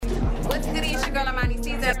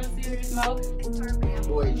Smoke.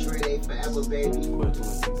 Boy, Dre, they forever, baby. Boy,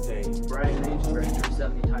 2016. Brian Lynch, Director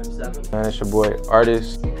 70 times 7. Man, it's your boy,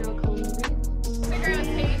 Artist. The girl's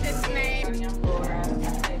Asia's name. I'm Laura.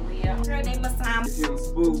 Leah. Her name is Sam. It's Young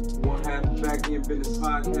Spook, one half of Back in Business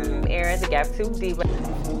Podcast. Aaron, the Gap 2 Diva.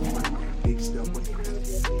 Big stuff.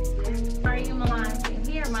 Are you Milan?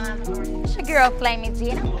 Here, Milan. It's your girl, Flaming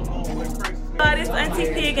Gina. This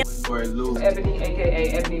Authentencally again. Boy, Lou. Ebony, aka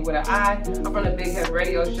Ebony with an I. I'm from the Big Head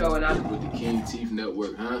Radio Show, and I'm With the King Teeth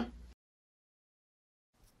Network, huh? Are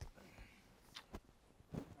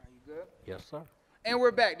you good? Yes, sir. And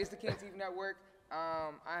we're back. This is the King TV Network.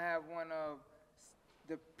 I have one of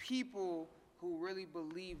the people who really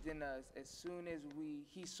believed in us as soon as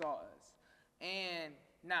he saw us. And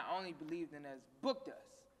not only believed in us, booked us.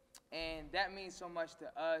 And that means so much to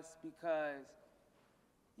us because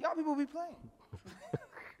y'all people be playing.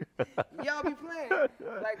 Y'all be playing.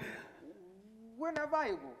 Like, we're not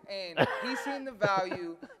valuable. And he seen the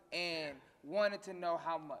value and wanted to know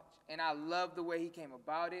how much. And I love the way he came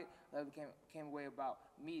about it. Love the came away about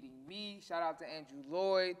meeting me. Shout out to Andrew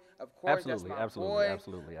Lloyd. Of course, that's my boy.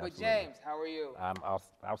 Absolutely. But James, how are you? I'm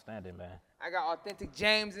outstanding, man. I got Authentic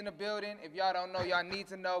James in the building. If y'all don't know, y'all need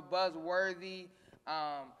to know. Buzzworthy,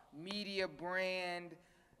 media brand,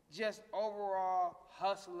 just overall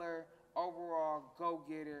hustler, overall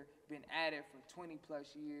go-getter, been at it for 20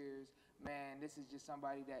 plus years. Man, this is just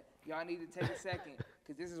somebody that y'all need to take a second,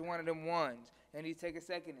 because this is one of them ones. You need to take a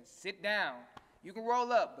second and sit down. You can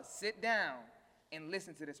roll up, but sit down and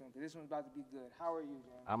listen to this one, because this one's about to be good. How are you,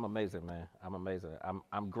 James? I'm amazing, man. I'm amazing.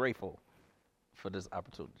 I'm grateful for this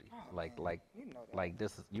opportunity. Oh, like you know that. like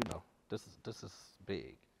this is this is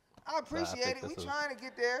big. I appreciate it. We trying to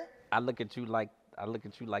get there. I look at you like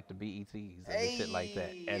the BETs and shit like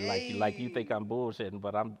that, and like you think I'm bullshitting,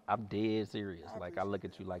 but I'm dead serious. I look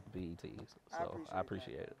at you like the BETs, so I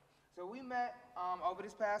appreciate it. So we met over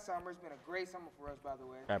this past summer. It's been a great summer for us, by the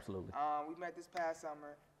way. Absolutely. We met this past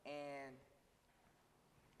summer, and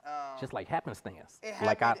Just like happenstance. it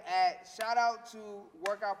happened at shout out to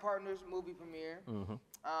Workout Partners movie premiere. Mm-hmm.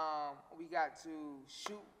 We got to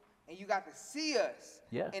shoot, and you got to see us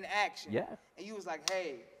in action. Yeah. And you was like,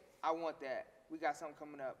 "Hey, I want that. We got something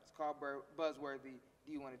coming up. It's called Buzzworthy.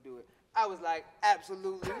 Do you want to do it?" I was like,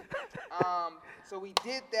 "Absolutely." So we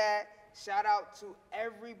did that. Shout out to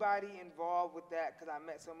everybody involved with that, because I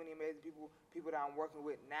met so many amazing people that I'm working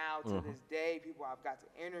with now to this day, people I've got to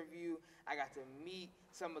interview. I got to meet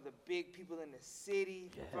some of the big people in the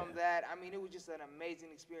city from that. I mean, it was just an amazing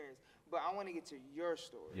experience. But I want to get to your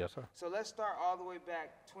story. Yes, sir. So let's start all the way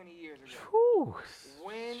back 20 years ago. Whew.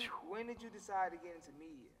 When did you decide to get into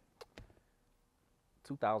media?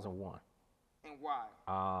 2001. And why?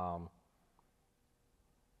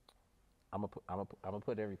 I'm gonna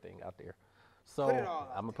put everything out there. So Put it all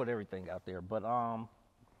out I'm gonna put everything out there. But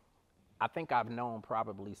I think I've known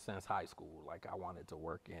probably since high school, like I wanted to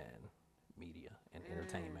work in media and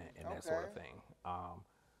entertainment and that sort of thing.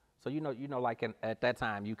 So you know, like at that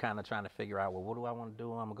time, you kind of trying to figure out, well, what do I want to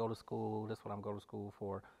do? I'm gonna go to school. This is what I'm going to school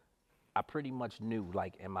for. I pretty much knew,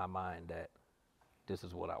 like in my mind, that this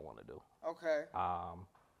is what I want to do. Okay.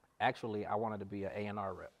 Actually, I wanted to be an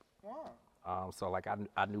A&R rep. Wow. So like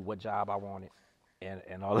I knew what job I wanted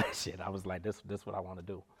and all that shit. I was like, this what I want to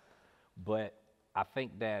do. But I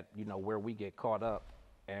think that, you know, where we get caught up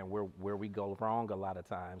and where we go wrong a lot of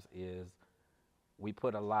times is we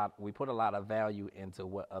put a lot of value into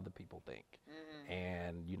what other people think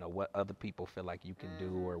and, you know, what other people feel like you can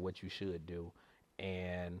do or what you should do.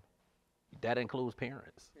 And that includes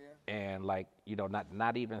parents. Yeah. And like, you know,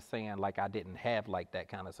 not even saying like I didn't have like that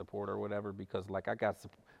kind of support or whatever, because like I got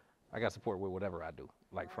support with whatever I do,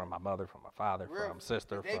 like from my mother, from my father, from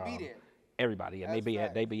sister, They from be there. everybody, and they be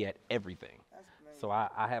at everything. That's amazing. So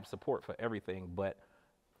I have support for everything, but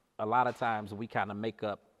a lot of times we kind of make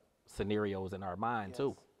up scenarios in our mind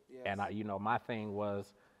too. Yes. And you know, my thing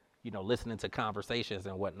was, you know, listening to conversations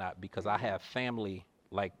and whatnot, because I have family.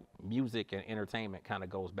 Like music and entertainment kind of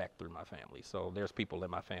goes back through my family. So there's people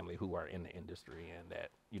in my family who are in the industry and that,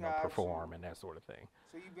 you know, perform and that sort of thing.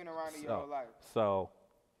 So you've been around it your whole life? So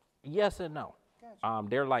yes and no. Gotcha.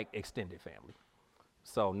 They're like extended family.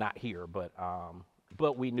 So not here, but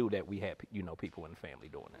we knew that we had, you know, people in the family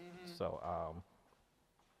doing it. So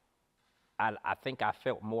I think I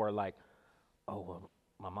felt more like, oh, well,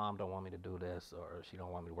 my mom don't want me to do this, or she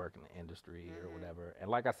don't want me to work in the industry or whatever. And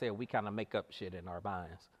like I said, we kind of make up shit in our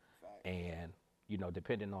minds. And, you know,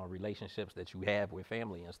 depending on relationships that you have with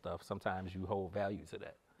family and stuff, sometimes you hold value to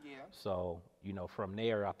that. Yeah. So, you know, from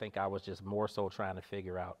there, I think I was just more so trying to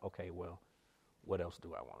figure out, okay, well, what else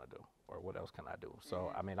do I want to do? Or what else can I do?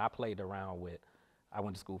 So, I mean, I played around with I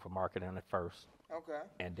went to school for marketing at first, Okay.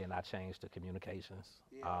 and then I changed to communications.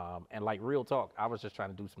 Yeah. And like real talk, I was just trying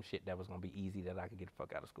to do some shit that was gonna be easy that I could get the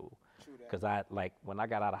fuck out of school. True that. Cause I like when I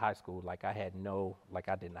got out of high school, like I had no, like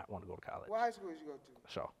I did not want to go to college. What high school did you go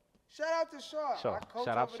to? Shaw. Shout out to Shaw. Shaw. I coach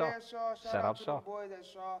Shout out over Shaw. there at Shaw. Shout out to the boys at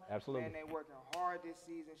Shaw. Absolutely. Man, they working hard this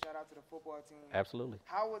season. Shout out to the football team. Absolutely.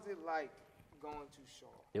 How was it like going to Shaw?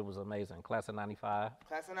 It was amazing. Class of '95.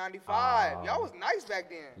 Class of 95. Y'all was nice back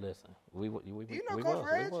then. Listen, we Do you know Coach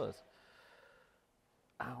Reg? was.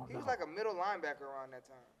 I don't He know. was like a middle linebacker around that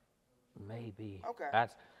time. Maybe. Okay.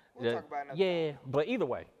 That's, We'll talk about it another yeah, but either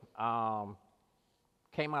way,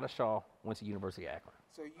 came out of Shaw, went to University of Akron.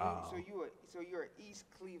 So you're an East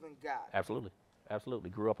Cleveland guy. Absolutely. Absolutely.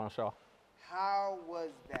 Grew up on Shaw. How was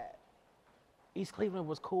that? East Cleveland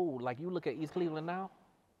was cool. Like you look at East Cleveland now,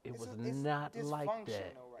 it was It's not like that.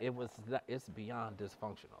 dysfunctional right It was it's beyond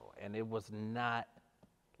dysfunctional, and it was not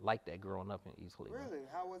like that growing up in East Cleveland. Really?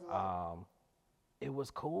 How was it like? It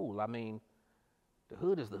was cool. I mean, the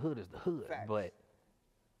hood is the hood is the hood, Facts. but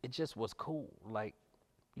it just was cool. Like,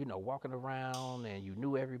 you know, walking around and you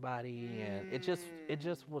knew everybody, and it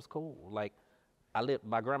just was cool. Like,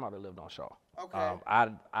 my grandmother lived on Shaw. Okay. I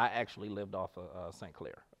actually lived off of St.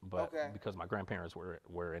 Clair, but Okay. because my grandparents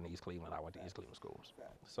were in East Cleveland, I went to East Cleveland schools.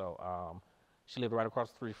 Facts. So she lived right across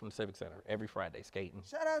the street from the Civic Center. Every Friday skating.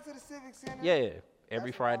 Shout out to the Civic Center. Yeah,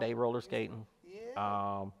 every That's Friday wild. roller skating.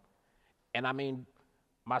 Yeah. And I mean,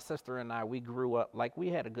 my sister and I, we grew up, like, we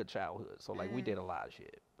had a good childhood. So, like, we did a lot of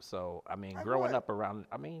shit. So, I mean, Like growing what? up around,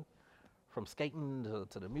 I mean, from skating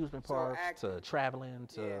to the amusement So parks active. to traveling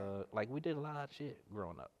to, Yeah. like, we did a lot of shit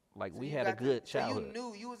growing up. Like, So we you had a got good So childhood. you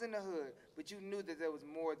knew you was in the hood, but you knew that there was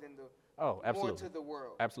more than the Oh, more absolutely. to the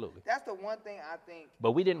world. Absolutely. That's the one thing I think.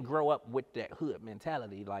 But we didn't grow up with that hood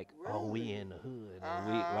mentality, like, oh, we Really? in the hood. And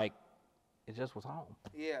we, Uh-huh. like, it just was home.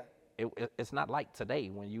 Yeah. It's not like today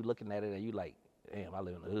when you looking at it and you like, damn, I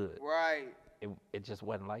live in the hood. Right. It just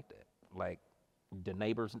wasn't like that. Like the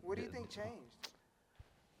neighbors. What do you think changed?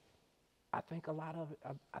 I think a lot of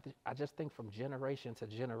it. I just think from generation to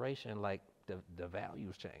generation, like the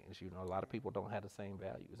values change. You know, a lot of people don't have the same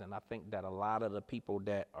values, and I think that a lot of the people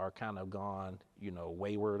that are kind of gone, you know,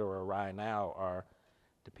 wayward or awry now are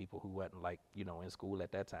the people who wasn't, like, you know, in school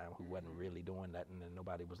at that time, who wasn't really doing nothing and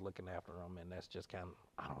nobody was looking after them, and that's just kind of,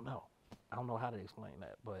 I don't know how to explain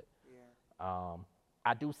that, but Yeah.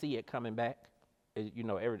 I do see it coming back. You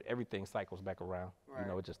know, everything cycles back around. Right. You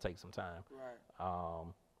know, it just takes some time. Right.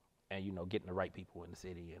 And you know, getting the right people in the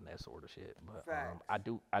city and that sort of shit. But Facts. I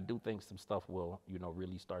do think some stuff will, you know,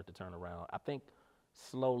 really start to turn around. I think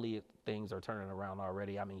slowly things are turning around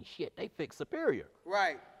already. I mean, shit, they fixed Superior.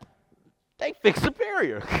 Right. They fixed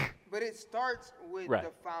Superior. But it starts with Right.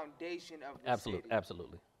 the foundation of the Absolutely, city.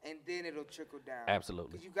 absolutely, And then it'll trickle down.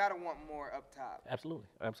 Absolutely. Because you gotta want more up top absolutely,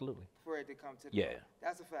 absolutely. for it to come to the Yeah. bottom.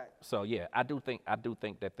 That's a fact. So yeah, I do think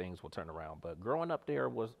that things will turn around. But growing up there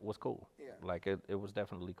was cool. Yeah. Like it was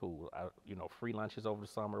definitely cool. You know, free lunches over the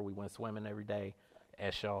summer. We went swimming every day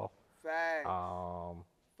at Shaw. Facts.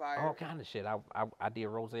 Fire. All kind of shit. I did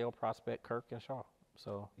Roselle, Prospect, Kirk, and Shaw.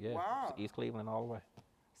 So yeah, Wow. it's East Cleveland all the way.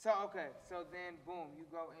 So okay, so then boom, you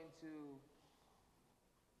go into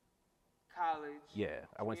college. Yeah,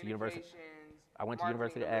 I went to university. communications, I went to marketing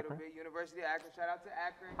University of a little Akron. bit. University of Akron. Shout out to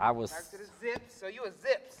Akron. I was- Back to the Zips. So you a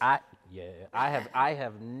Zips. I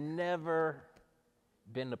have never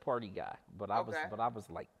been the party guy, but I Okay. was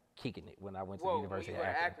like kicking it when I went to Whoa, the University when you of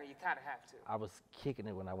go to Akron. Akron, you kind of have to. I was kicking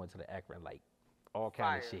it when I went to the Akron, like all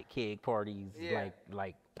kind of Fire. shit, keg parties, Yeah.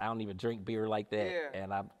 like I don't even drink beer like that, Yeah.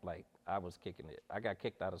 and I was kicking it. I got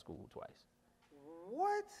kicked out of school twice.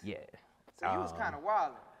 What? Yeah. So you was kind of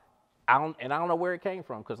wild. I don't know where it came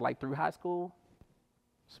from, cause like through high school,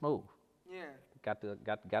 smooth. Yeah.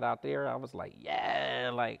 Got out there. I was like,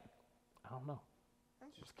 yeah, like I don't know,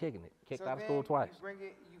 just kicking it. Kicked So out of school then twice. You bring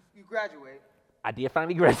it. You graduate. I did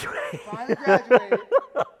finally graduate. Finally graduated.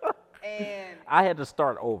 And I had to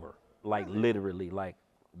start over, like literally, like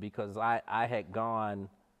because I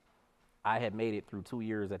had made it through 2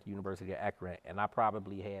 years at the University of Akron, and I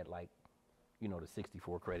probably had like, you know, the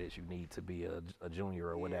 64 credits you need to be a junior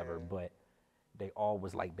or whatever, Yeah. but they all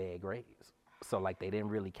was like bad grades, so like they didn't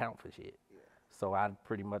really count for shit. So I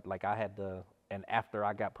pretty much like I had to, and after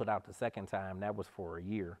I got put out the second time, that was for a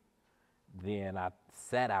year. Then I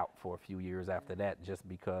sat out for a few years after that just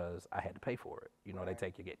because I had to pay for it. You know, they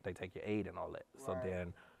take your aid and all that. So Right.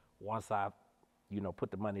 then once I, you know, put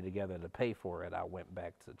the money together to pay for it, I went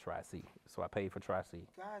back to Tri-C. So I paid for Tri-C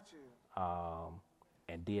got you.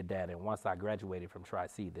 and did that. And once I graduated from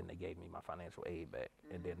Tri-C, then they gave me my financial aid back.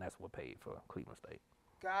 And then that's what paid for Cleveland State.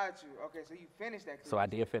 Got you. Okay, so you finished that. So I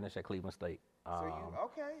did finish at Cleveland State. So you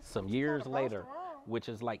okay? Some you years kinda bounced later, around. which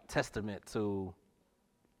is like testament to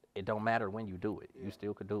it don't matter when you do it, you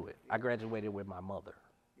still could do it. I graduated with my mother.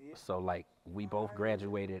 Yeah. So like we both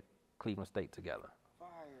graduated Cleveland State together.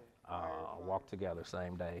 Fire. Walked together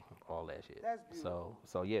same day, all that shit. That's beautiful.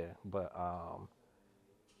 So yeah, but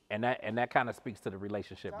and that kind of speaks to the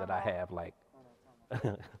relationship that I have. Like, What's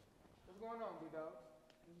going on, B-Dog?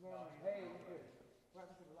 What's going on? Hey, look here. What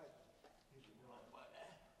happened to the light?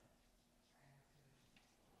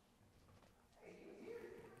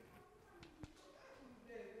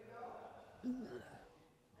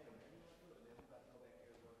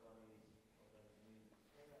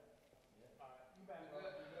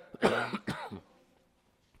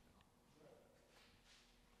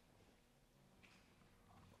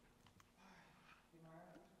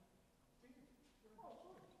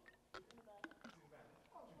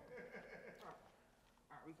 All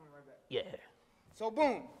right, we coming right back. yeah, So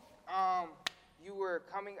boom, you were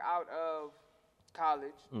coming out of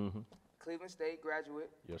college, Cleveland State graduate,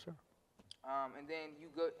 yes sir. and then you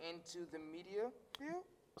go into the media field.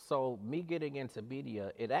 So me getting into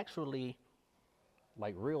media, it actually,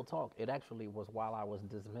 like real talk, it actually was while I was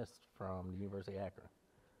dismissed from the University of Akron.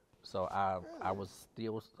 So I was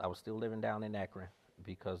still living down in Akron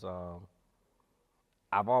because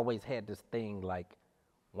I've always had this thing like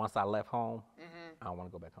once I left home, I don't want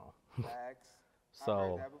to go back home. Facts. I've So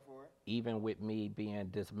heard that before. even with me being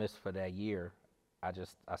dismissed for that year, I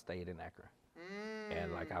stayed in Akron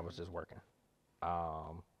and like I was just working,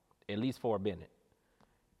 at least for a minute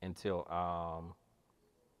until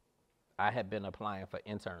I had been applying for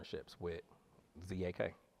internships with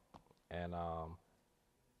ZAK and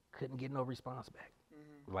couldn't get no response back.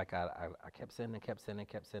 Like I kept sending.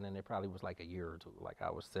 It probably was like a year or two. Like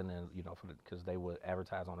I was sending, you know, because they would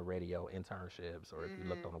advertise on the radio internships, or if you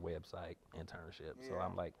looked on the website, internships. So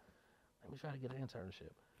I'm like, let me try to get an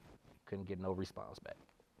internship. Couldn't get no response back.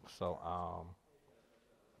 So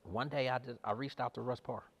one day I reached out to Russ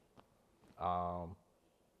Parr,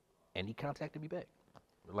 and he contacted me back,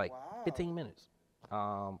 like 15 minutes.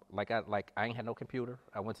 Like I ain't had no computer.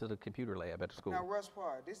 I went to the computer lab at the school. Now Russ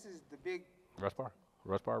Parr, this is the big Russ Parr.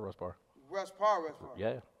 Russ Parr.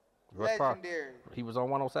 Yeah. Russ Parr. Legendary. He was on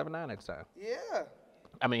 107.9 next time. Yeah.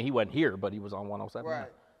 I mean, he wasn't here, but he was on 107.9. Right.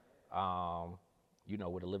 You know,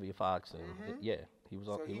 with Olivia Fox and yeah, he was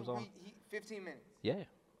on. So he was on. 15 minutes. Yeah,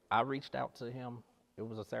 I reached out to him. It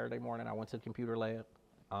was a Saturday morning. I went to the computer lab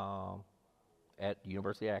at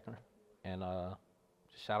University of Akron and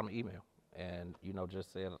just shot him an email and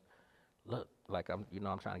just said, look, like I'm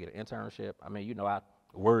trying to get an internship. I mean, I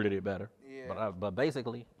worded it better. Yeah. But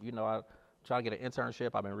basically, I trying to get an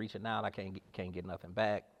internship. I've been reaching out. I can't get nothing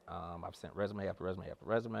back. I've sent resume after resume after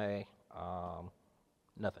resume.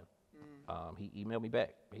 Nothing. He emailed me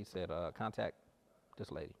back. He said, contact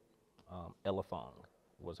this lady. Ella Fong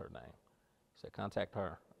was her name. He said, contact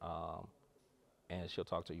her, and she'll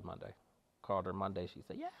talk to you Monday. Called her Monday. She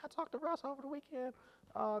said, yeah, I talked to Russ over the weekend.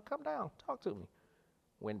 Come down, talk to me.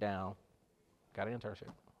 Went down, got an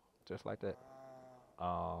internship, just like that.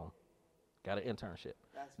 Got an internship.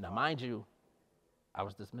 Now, mind you, I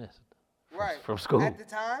was dismissed from school. At the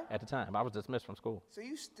time? At the time. I was dismissed from school. So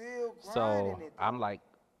you still grinding So it, though. I'm like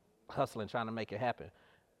hustling, trying to make it happen.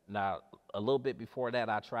 Now, a little bit before that,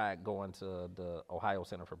 I tried going to the Ohio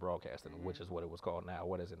Center for Broadcasting, which is what it was called now.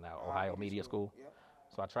 What is it now? Ohio Media School. Yep.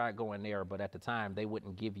 So I tried going there, but at the time, they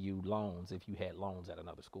wouldn't give you loans if you had loans at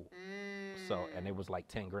another school. So, and it was like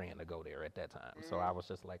 10 grand to go there at that time. So I was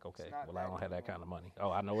just like, okay, well, I don't have that kind of money.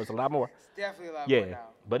 Oh, I know it's a lot more. It's definitely a lot more now.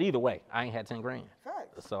 But either way, I ain't had 10 grand.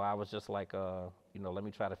 Facts. So I was just like, let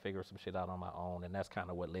me try to figure some shit out on my own. And that's kind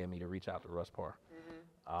of what led me to reach out to Russ Parr.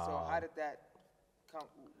 So how did that come?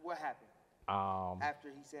 What happened? After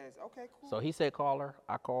he says, okay, cool. So he said, call her.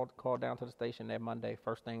 I called down to the station that Monday,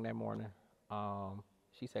 first thing that morning.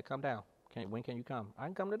 She said, come down. When can you come? I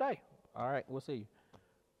can come today. All right, we'll see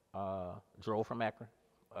you. Drove from Akron,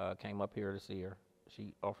 came up here to see her.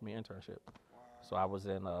 She offered me an internship. So I was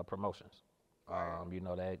in promotions.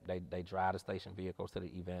 They drive the station vehicles to the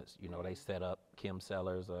events. They set up Kim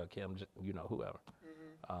Sellers, Kim, whoever.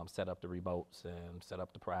 Set up the remotes and set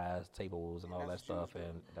up the prize tables and all that stuff,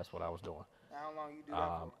 and that's what I was doing. How long you do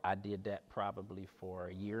that for? I did that probably for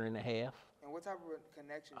a year and a half. And what type of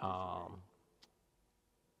connection did you make?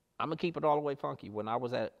 I'm gonna keep it all the way funky. When I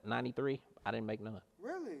was at 93, I didn't make none.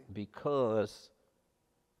 Really? Because,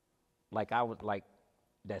 I was like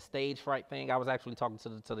that stage fright thing. I was actually talking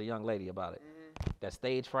to the young lady about it. that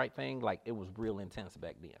stage fright thing, like it was real intense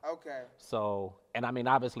back then. Okay. So, and I mean,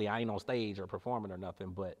 obviously I ain't on stage or performing or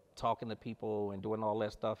nothing, but talking to people and doing all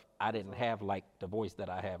that stuff, I didn't have like the voice that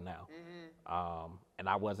I have now. And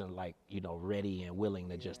I wasn't like, ready and willing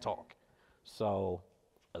to just talk. So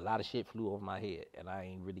a lot of shit flew over my head and I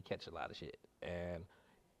ain't really catch a lot of shit. And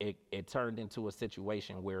it turned into a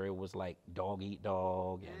situation where it was like dog eat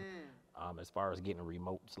dog. And as far as getting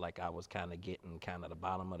remotes, like I was kind of getting kind of the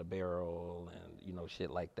bottom of the barrel and,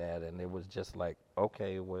 shit like that. And it was just like,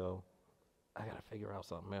 okay, well, I got to figure out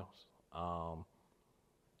something else.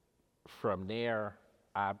 From there,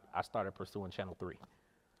 I started pursuing Channel 3.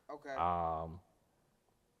 Okay.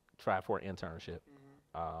 Tried for an internship.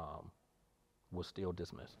 Was still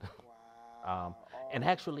dismissed. Wow. And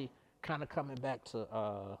actually, kind of coming back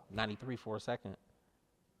to 93 for a second,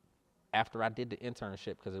 after I did the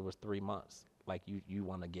internship, because it was 3 months, like you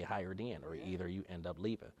want to get hired in or either you end up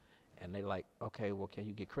leaving. And they like, okay, well, can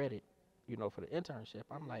you get credit, for the internship?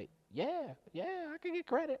 I'm like, yeah, I can get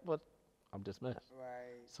credit, but I'm dismissed.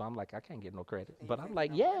 Right. So I'm like, I can't get no credit. But I'm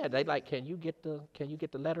like, yeah, they like, can you get the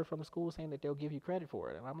letter from the school saying that they'll give you credit for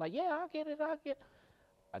it? And I'm like, yeah, I'll get it.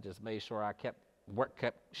 I just made sure I kept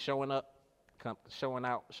showing up, showing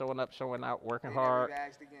out, working hard. Never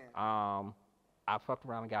asked again. I fucked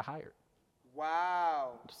around and got hired.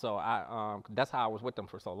 Wow. So that's how I was with them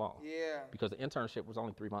for so long. Yeah. Because the internship was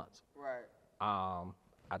only 3 months. Right.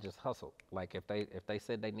 I just hustled. Like if they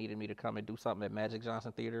said they needed me to come and do something at Magic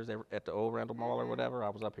Johnson Theaters at the old Randall Mall or whatever, I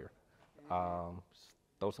was up here.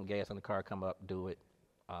 Throw some gas in the car, come up, do it.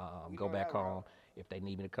 Go back home. If they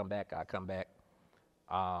need me to come back, I come back.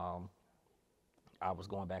 I was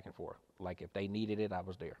going back and forth. Like if they needed it, I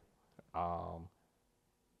was there.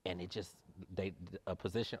 And it just a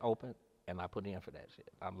position opened and I put in for that shit.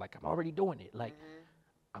 I'm like, I'm already doing it. Like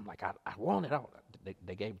I'm like, I want it out.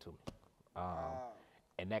 They gave it to me.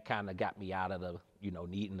 And that kind of got me out of the,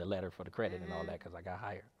 needing the letter for the credit and all that because I got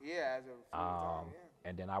hired. Yeah, as a full-time,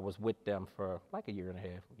 And then I was with them for like a year and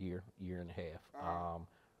a half.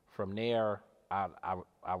 From there, I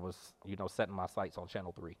was, setting my sights on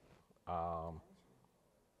Channel 3.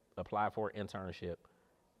 Applied for an internship,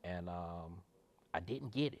 and I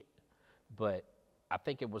didn't get it. But I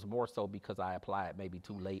think it was more so because I applied maybe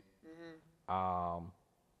too late.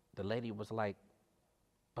 The lady was like,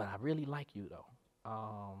 but I really like you, though.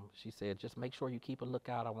 She said, just make sure you keep a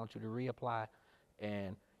lookout. I want you to reapply.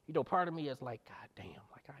 And, part of me is like, God damn,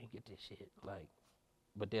 like I ain't get this shit. Like,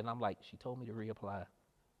 but then I'm like, she told me to reapply.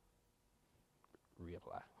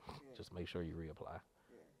 Just make sure you reapply.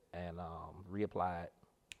 And reapplied,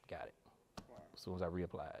 got it. Wow. As soon as I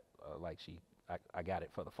reapplied, I got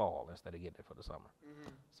it for the fall instead of getting it for the summer.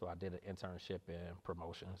 So I did an internship in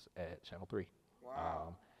promotions at Channel 3.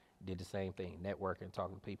 Wow. Did the same thing, networking,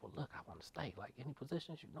 talking to people. Look, I want to stay. Like any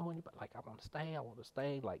positions, anybody? Like I want to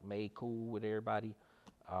stay. Like made cool with everybody.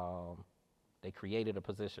 They created a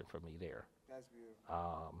position for me there. That's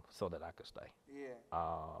beautiful. So that I could stay. Yeah.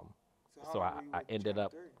 So I ended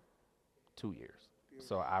up 2 years.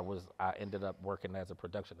 So I ended up working as a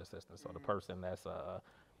production assistant. So the person that's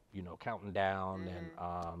counting down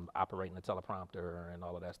and operating the teleprompter and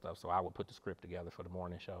all of that stuff. So I would put the script together for the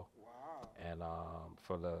morning show. Wow. And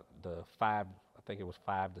for the 5, I think it was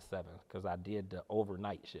 5 to 7, because I did the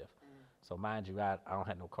overnight shift. So mind you, I don't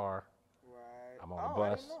have no car. Right. I'm on a bus.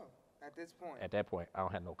 I didn't know. At this point. At that point, I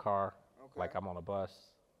don't have no car. Okay. Like I'm on a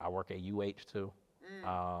bus. I work at UH too.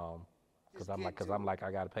 Because I'm like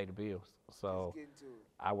I got to pay the bills. So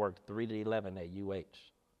I worked 3 to 11 at UH.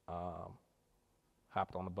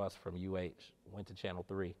 Hopped on the bus from UH, went to Channel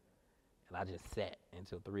 3, and I just sat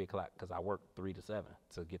until 3 o'clock because I worked 3 to 7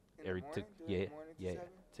 to get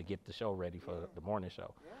to get the show ready for the morning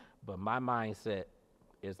show. Yeah. But my mindset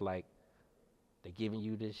is like, they're giving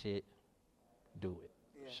you this shit, do it.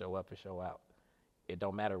 Yeah. Show up and show out. It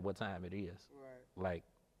don't matter what time it is. Right. Like,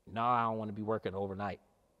 no, I don't want to be working overnight,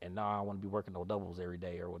 and no, I don't want to be working no doubles every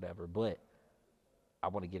day or whatever, but I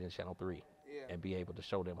want to get in Channel 3 and be able to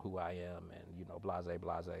show them who I am and,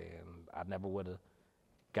 blase. And I never would have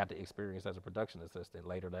got the experience as a production assistant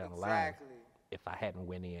later down the line if I hadn't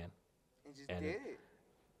went in. And did it.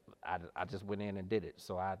 I just went in and did it.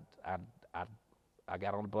 So I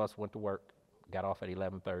got on the bus, went to work, got off at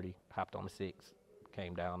 11:30, hopped on the 6,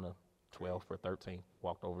 came down to 12 for 13,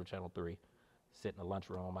 walked over to Channel 3, sit in the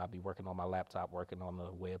lunchroom. I'd be working on my laptop, working on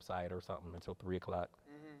the website or something until 3 o'clock.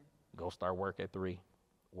 Go start work at 3,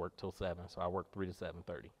 work till 7. So I worked 3 to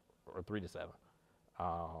 7:30 or 3 to 7.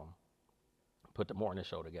 Put the morning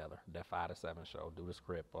show together, that 5 to 7 show, do the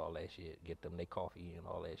script, all that shit, get them their coffee and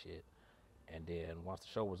all that shit. And then once the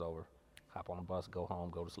show was over, hop on the bus, go home,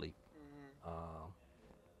 go to sleep.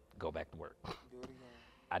 go back to work. Do it again.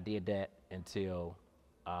 I did that until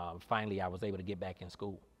finally I was able to get back in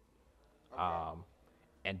school. Okay.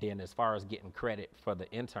 And then as far as getting credit for the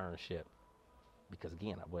internship, because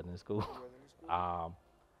again, I wasn't in school, Wasn't in school?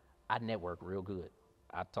 I networked real good.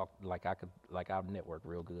 I talked like I networked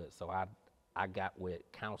real good. So I got with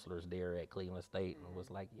counselors there at Cleveland State and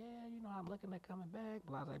was like, yeah, I'm looking at coming back,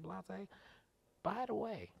 blase, blase. By the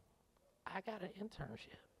way, I got an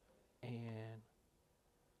internship and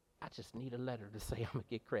I just need a letter to say I'm gonna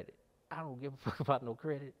get credit. I don't give a fuck about no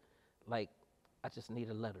credit. Like, I just need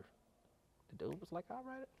a letter. The dude was like, all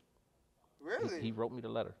right. Really? He wrote me the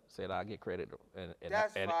letter, said I'll get credit, and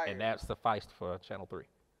That's fire. and that sufficed for Channel 3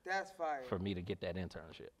 That's fire. for me to get that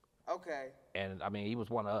internship. Okay. And I mean, he was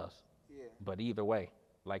one of us. Yeah. But either way,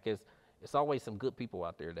 like it's always some good people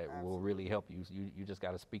out there that will really help you. You just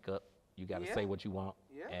got to speak up. You got to Yeah. say what you want,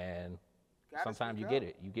 Yeah. and Gotta sometimes you speak get up.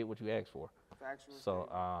 it. You get what you ask for. Factual So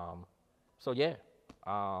statement. so yeah,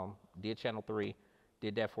 did Channel 3,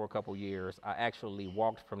 did that for a couple years. I actually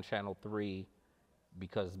walked from Channel 3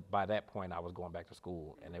 because by that point I was going back to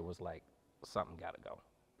school, and it was like something got to go,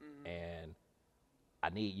 and I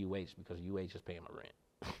need UH because UH is paying my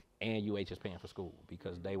rent, and UH is paying for school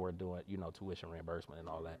because they were doing tuition reimbursement and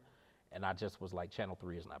all that, and I just was like, Channel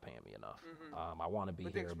 3 is not paying me enough. I want to be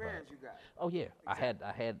But the here, experience but you got. oh yeah, I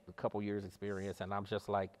had a couple years experience, and I'm just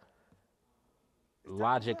like,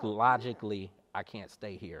 logically, I can't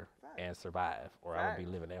stay here and survive, or I would be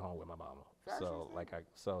Facts. living at home with my mama. Factual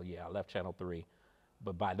So yeah, I left Channel 3,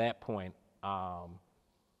 but by that point,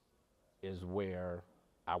 is where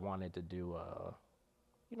I wanted to do,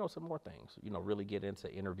 some more things. Really get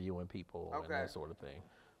into interviewing people and Okay. that sort of thing.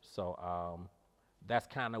 So that's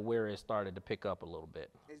kind of where it started to pick up a little bit.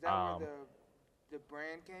 Is that where the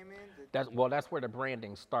brand came in? That's where the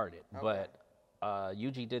branding started. Okay. But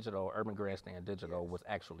UG Digital, Urban Grandstand Digital, was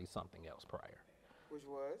actually something else prior. Which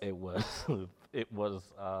was? It was it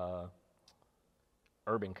was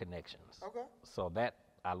Urban Connections. Okay. So that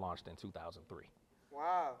I launched in 2003.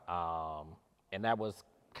 Wow. And that was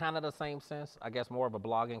kind of the same sense, I guess, more of a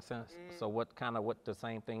blogging sense. So what the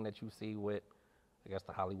same thing that you see with, I guess,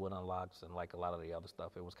 the Hollywood Unlocks and like a lot of the other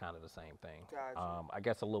stuff, it was kind of the same thing. Gotcha. I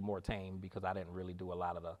guess a little more tame because I didn't really do a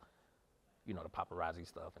lot of the, the paparazzi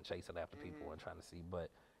stuff and chasing after people and trying to see. But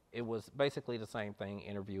it was basically the same thing: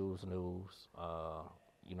 interviews, news,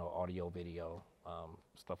 audio, video,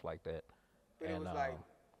 stuff like that. But and, it was like,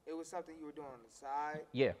 it was something you were doing on the side.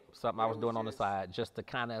 yeah, something But I it was was doing on the just- side just to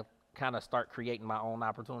kind of start creating my own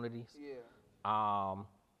opportunities. Yeah.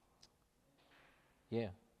 Yeah,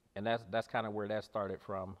 and that's kind of where that started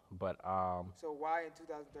from. But So why in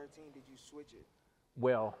 2013 did you switch it?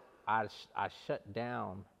 well, I shut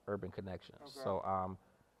down Urban Connections. Okay. So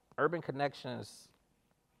Urban Connections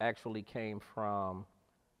actually came from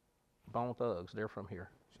Bone Thugs. They're from here,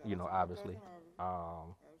 Shout out to my obviously. cousin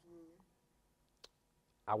Harvey. Absolutely.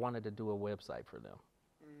 I wanted to do a website for them,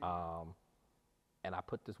 and I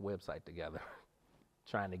put this website together,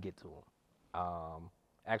 trying to get to them.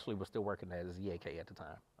 Actually, we're still working at ZAK at the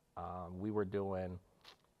time.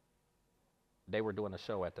 They were doing a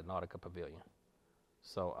show at the Nautica Pavilion,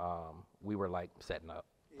 so we were like setting up,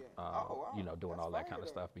 Yeah. Oh, wow. doing That's all that fire, kind of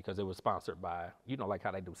though. stuff because it was sponsored by, like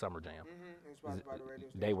how they do Summer Jam. It was sponsored by the radio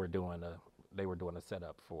station. They were doing a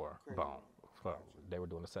setup for Crazy. Bone. They were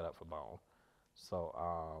doing a setup for Bone. So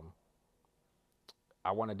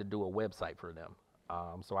I wanted to do a website for them.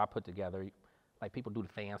 So I put together, like people do the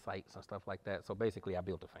fan sites and stuff like that. So basically I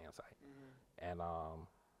built a fan site. And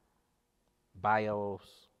bios,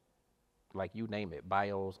 like you name it,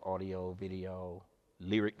 bios, audio, video,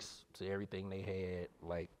 lyrics to everything they had.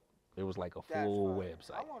 Like it was like a That's full fire.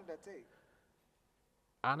 website. How long did that take?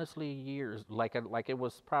 Honestly, years. Like it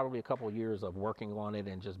was probably a couple of years of working on it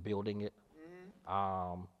and just building it.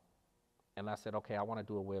 And I said, okay, I want to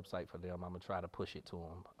do a website for them. I'm gonna try to push it to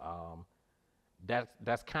them.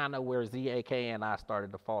 That's kind of where ZAK and I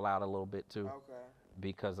started to fall out a little bit too, Okay.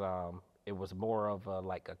 because it was more of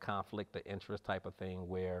like a conflict of interest type of thing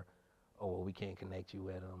where, oh, well, we can't connect you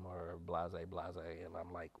with them or blase, and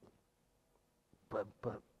I'm like, but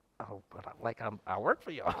I work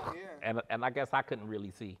for y'all. Yeah. And I guess I couldn't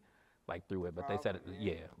really see like through it, but they said, Problem,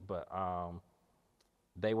 yeah, yeah. but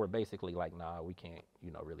they were basically like, nah, we can't,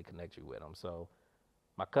 really connect you with them. So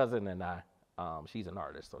my cousin and I, she's an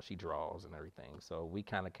artist, so she draws and everything. So we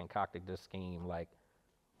kind of concocted this scheme, like,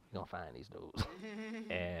 we're gonna find these dudes,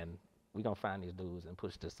 and we're gonna find these dudes and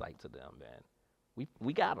push this site to them, and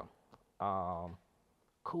we got them.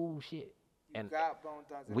 Cool shit. You got Bone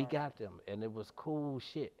Thugs and We Harmony. got them, and it was cool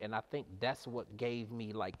shit. And I think that's what gave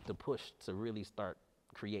me like the push to really start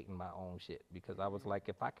creating my own shit because I was like,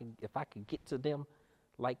 if I can get to them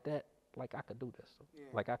like that, like I could do this. Yeah.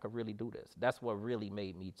 Like I could really do this. That's what really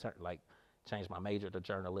made me change my major to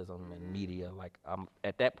journalism and media. Like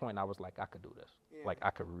at that point I was like, I could do this. Yeah. Like I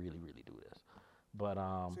could really, really do this. But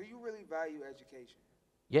So you really value education.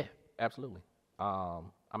 yeah, absolutely.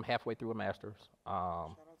 I'm halfway through a master's. Shout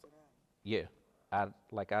out to that. Yeah,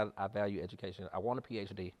 I value education. I want a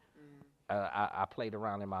PhD. I played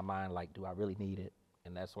around in my mind like, do I really need it,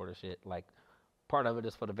 and that sort of shit. Like, part of it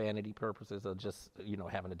is for the vanity purposes of just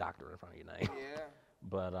having a doctor in front of your name. Yeah.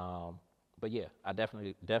 But yeah, I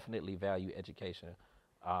definitely value education.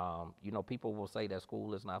 People will say that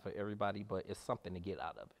school is not for everybody, but it's something to get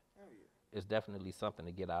out of it. Oh yeah. It's definitely something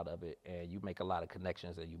to get out of it, and you make a lot of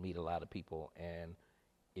connections and you meet a lot of people, and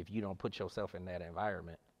if you don't put yourself in that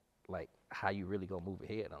environment, like how you really gonna move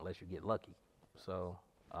ahead unless you get lucky. So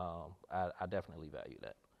I definitely value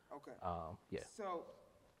that. Okay. Yeah. So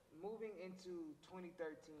moving into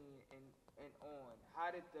 2013 and on,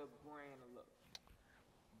 how did the brand look?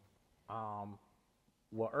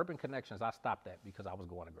 Well, Urban Connections, I stopped that because I was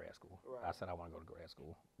going to grad school. Right. I said I want to go to grad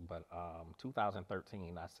school. But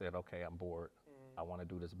 2013, I said, okay, I'm bored. I want to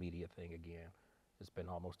do this media thing again. It's been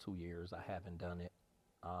almost 2 years. I haven't done it.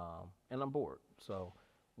 And I'm bored. So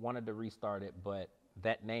wanted to restart it, but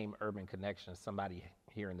that name, Urban Connections, somebody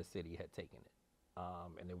here in the city had taken it.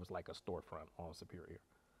 And it was like a storefront on Superior.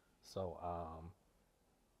 So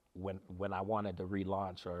when I wanted to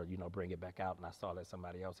relaunch or bring it back out, and I saw that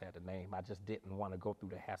somebody else had the name, I just didn't want to go through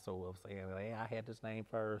the hassle of saying, hey, I had this name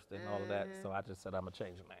first and all of that. So I just said I'm gonna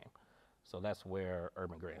change the name. So that's where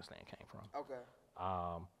Urban Grandstand came from. Okay.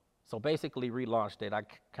 So basically relaunched it. I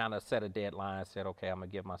kind of set a deadline, said, okay, I'm gonna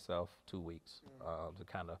give myself 2 weeks to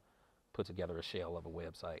kind of put together a shell of a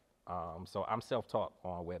website. So I'm self-taught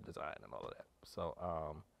on web design and all of that. So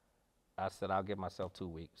I said I'll give myself 2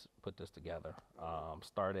 weeks, put this together.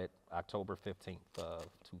 Started October 15th of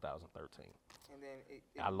 2013. And then it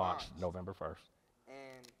I launched November 1st.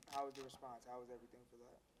 And how was the response? How was everything for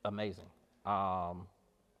that? Amazing.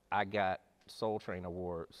 I got Soul Train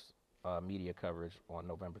Awards media coverage on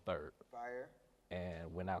November 3rd. Fire.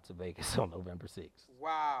 And went out to Vegas on November 6th.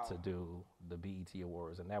 Wow. To do the BET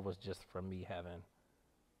Awards. And that was just from me having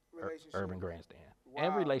Urban Grandstand. Wow.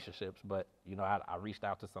 And relationships, but I reached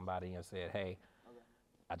out to somebody and said, hey,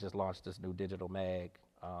 I just launched this new digital mag,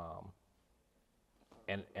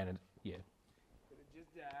 and yeah. But it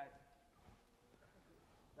just died.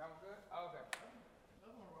 That one good? Oh, okay.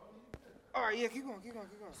 All right, yeah, keep going.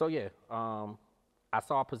 So yeah, I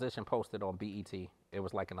saw a position posted on BET. It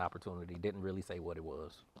was like an opportunity. Didn't really say what it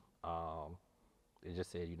was. It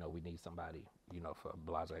just said, we need somebody, for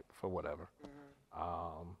blase, for whatever.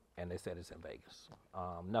 And they said it's in Vegas.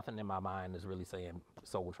 Nothing in my mind is really saying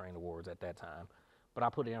Soul Train Awards at that time. But I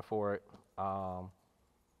put in for it.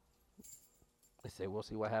 They said, we'll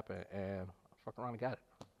see what happened. And I fuck around and got it.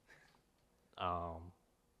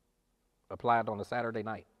 Applied on a Saturday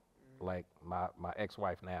night. Like my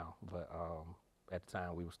ex-wife now. But at the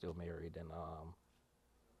time we were still married. And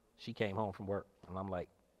she came home from work. And I'm like,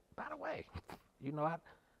 by the way,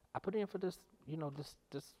 I put in for this,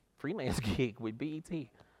 this freelance gig with BET.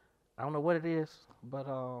 I don't know what it is, but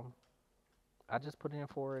I just put in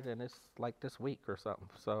for it, and it's like this week or something.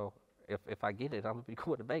 So if I get it, I'm gonna be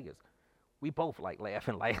cool to Vegas. We both like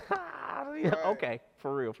laughing, like, yeah, okay,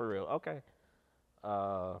 for real, okay.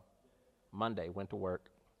 Monday went to work,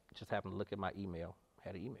 just happened to look at my email,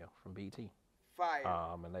 had an email from BET. Fire.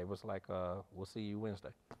 And they was like, we'll see you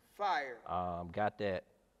Wednesday. Fire. Got that.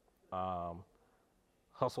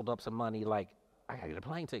 Hustled up some money, like, I gotta get a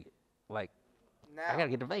plane ticket. Like, Now. I gotta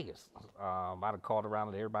get to Vegas. I'd called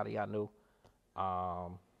around to everybody I knew. I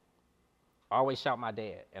always shout my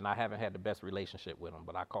dad, and I haven't had the best relationship with him,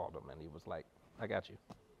 but I called him, and he was like, I got you.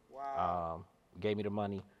 Wow. Gave me the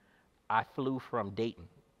money. I flew from Dayton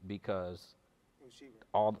because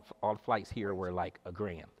all the flights here were like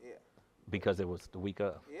 $1,000. Yeah. Because it was the week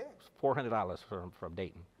of. Yeah. $400 from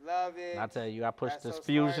Dayton. Love it. And I tell you, I pushed That's this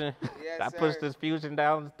so smart. Fusion. Yes, I pushed this Fusion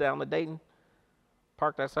down to Dayton.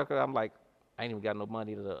 Parked that sucker. I'm like, I ain't even got no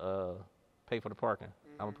money to pay for the parking.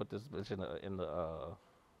 I'm gonna put this bitch in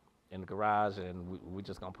the garage, and we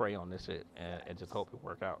just gonna pray on this shit and just hope it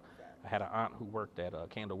work out. I had an aunt who worked at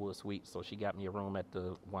Candlewood Suites, so she got me a room at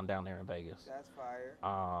the one down there in Vegas. That's fire.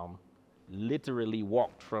 Literally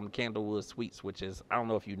walked from Candlewood Suites, which is, I don't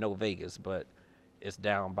know if you know Vegas, but it's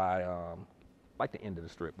down by like the end of the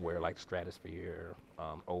strip where like Stratosphere,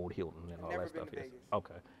 Old Hilton, and all that stuff is. Vegas.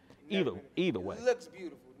 Okay. Never Either way. It looks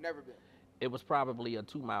beautiful. Never been. It was probably a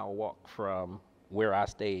 2-mile walk from where I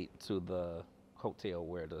stayed to the hotel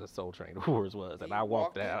where the Soul Train Awards was, and You I walked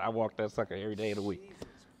walked in? that. I walked that sucker every day of the week. Jesus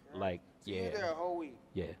Christ. Like, So you were yeah. there a whole week.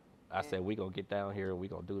 Yeah. I said we gonna get down here, we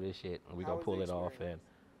gonna do this shit, and we How gonna was the pull it off, and experience?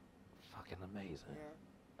 fucking amazing,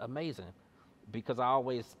 Yeah. amazing. Because I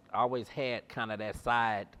always had kind of that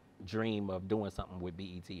side dream of doing something with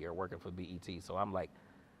BET or working for BET. So I'm like,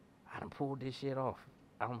 I done pulled this shit off.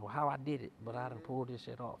 I don't know how I did it, but I done pulled this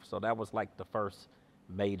shit off. So that was like the first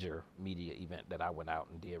major media event that I went out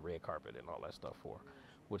and did red carpet and all that stuff for,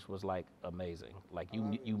 which was like amazing. Like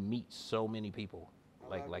you meet so many people,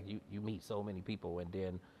 like you meet so many people, and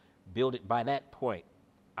then build it. By that point,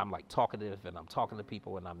 I'm like talkative, and I'm talking to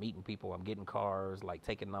people, and I'm meeting people. I'm getting cars, like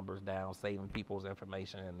taking numbers down, saving people's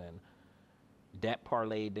information, and then that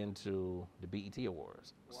parlayed into the BET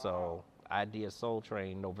Awards. So I did Soul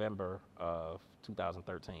Train November of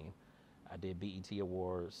 2013. I did BET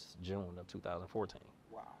Awards June of 2014.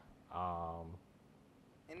 Wow.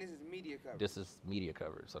 And this is media coverage. This is media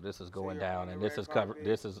coverage. So this is going you're down, on and the this red is cover. carpet.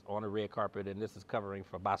 This is on the red carpet, and this is covering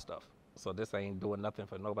for my stuff. So this ain't doing nothing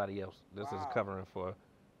for nobody else. This is Wow. covering for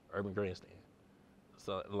Urban Grandstand.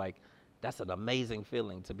 So like, that's an amazing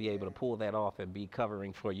feeling to be able to pull that off and be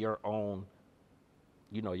covering for your own,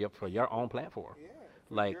 for your own platform. Yeah.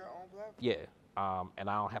 For Like, your own platform. yeah. And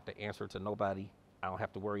I don't have to answer to nobody. I don't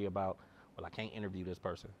have to worry about, well, I can't interview this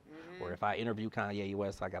person. Or if I interview Kanye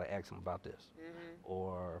West, I got to ask him about this.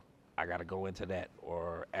 Or I got to go into that,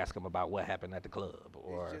 or ask him about what happened at the club.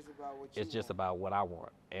 Or It's just about what you it's just want. about what I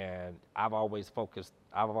want. And I've always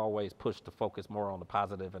pushed to focus more on the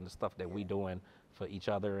positive and the stuff that we doing for each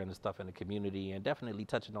other and the stuff in the community, and definitely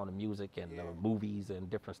touching on the music and the movies and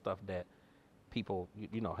different stuff that people,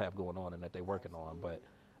 have going on and that they're working on. But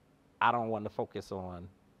I don't want to focus on,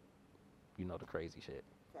 the crazy shit.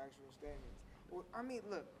 Factual statements. Well, I mean,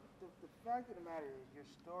 look, the fact of the matter is your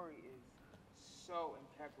story is so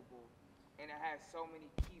impeccable, and it has so many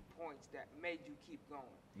key points that made you keep going.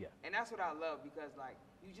 Yeah. And that's what I love, because like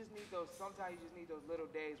sometimes you just need those little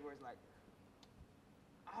days where it's like,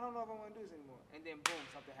 I don't know if I want to do this anymore, and then boom,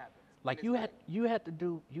 something happens. Like And it's you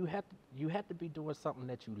had to be doing something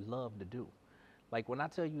that you love to do. Like when I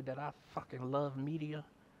tell you that I fucking love media,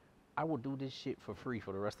 I will do this shit for free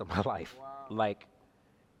for the rest of my life. Wow. Like,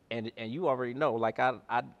 and you already know, like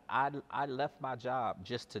I left my job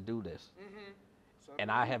just to do this, So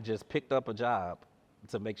and I have just picked up a job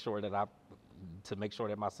to make sure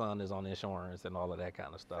that my son is on insurance and all of that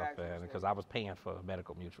kind of stuff, Factual and because I was paying for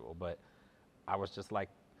Medical Mutual, but I was just like,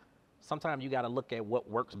 sometimes you got to look at what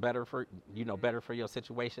works better for better for your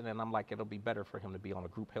situation, and I'm like, it'll be better for him to be on a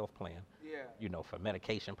group health plan, for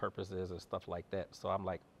medication purposes and stuff like that. So I'm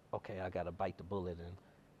like, okay, I got to bite the bullet and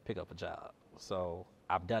pick up a job. So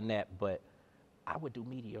I've done that, but I would do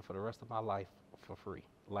media for the rest of my life for free.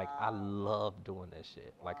 Like, I love doing this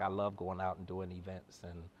shit. Like, I love going out and doing events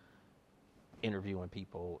and interviewing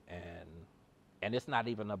people, and it's not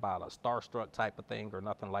even about a starstruck type of thing or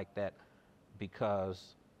nothing like that,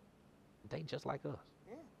 because they just like us.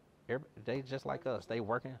 Yeah. They just like us. They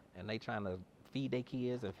working, and they trying to feed their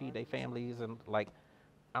kids and feed their families, and like,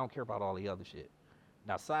 I don't care about all the other shit.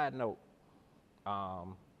 Now, side note,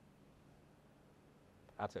 I'll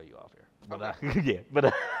tell you off here. But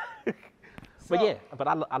but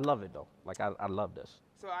I love it though. Like, I love this.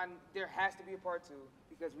 So there has to be a part 2,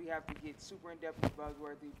 because we have to get super in depth with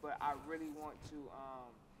Buzzworthy. But I really want to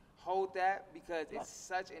hold that, because it's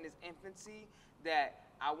such in its infancy that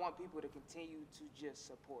I want people to continue to just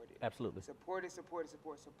support it. Absolutely. Support it. Support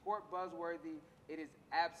Buzzworthy. It is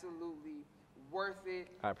absolutely worth it.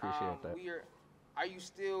 I appreciate that. Are you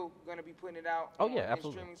still gonna be putting it out? Oh, yeah, in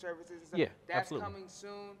absolutely. streaming services and stuff? Yeah, That's absolutely. coming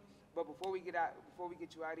soon. But before we get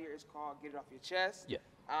you out of here, it's called Get It Off Your Chest. Yeah.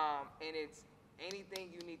 And it's anything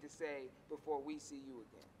you need to say before we see you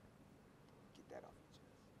again. Get that off your chest.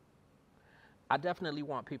 I definitely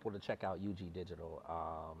want people to check out UG Digital,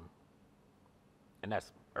 and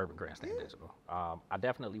that's Urban Grandstand Digital. I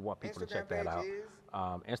definitely want people to check that out.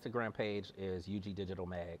 Instagram page is UG Digital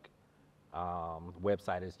Mag.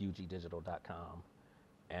 Website is ugdigital.com,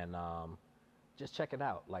 and just check it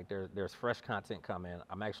out. Like, there's fresh content coming.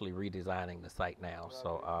 I'm actually redesigning the site now,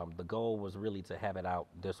 so the goal was really to have it out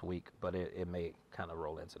this week, but it may kind of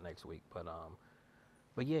roll into next week. But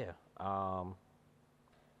yeah,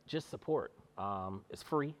 just support. It's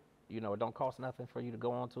free. It don't cost nothing for you to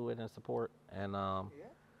go onto it and support. And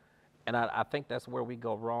and I think that's where we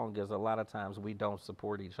go wrong, is a lot of times we don't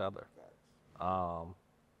support each other.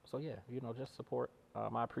 So yeah, just support.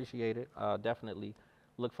 I appreciate it. Definitely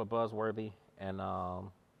look for Buzzworthy. And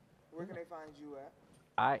where can they find you at?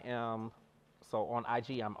 I am, so on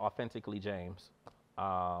IG, I'm Authentically James.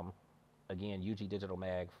 again, UG Digital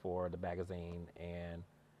Mag for the magazine, and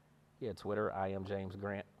yeah, Twitter, I am James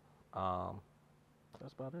Grant.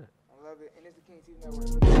 That's about it. I love it. And it's the King TV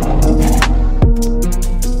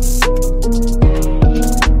Network.